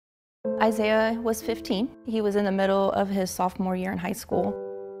Isaiah was 15. He was in the middle of his sophomore year in high school.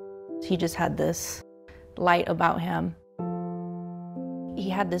 He just had this light about him. He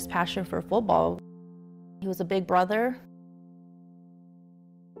had this passion for football. He was a big brother.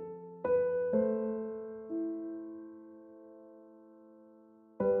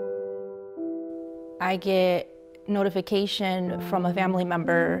 I get notification from a family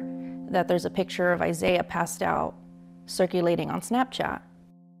member that there's a picture of Isaiah passed out circulating on Snapchat.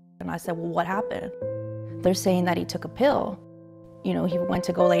 And I said, well, what happened? They're saying that he took a pill. You know, he went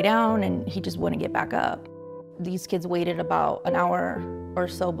to go lay down and he just wouldn't get back up. These kids waited about an hour or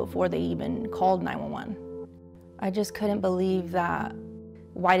so before they even called 911. I just couldn't believe that.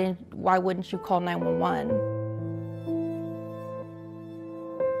 Why wouldn't you call 911?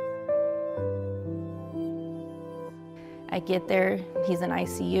 I get there, he's in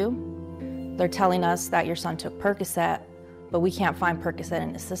ICU. They're telling us that your son took Percocet, but we can't find Percocet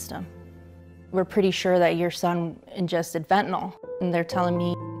in his system. We're pretty sure that your son ingested fentanyl, and they're telling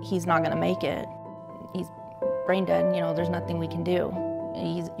me he's not gonna make it. He's brain dead, you know, there's nothing we can do.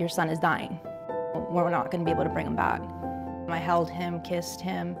 Your son is dying. We're not gonna be able to bring him back. I held him, kissed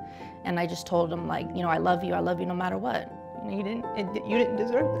him, and I just told him, like, you know, I love you no matter what. You didn't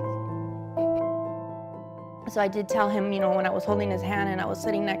deserve this. So I did tell him, you know, when I was holding his hand and I was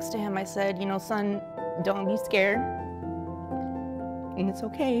sitting next to him, I said, you know, son, don't be scared. And it's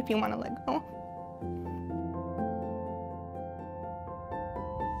okay if you want to let go.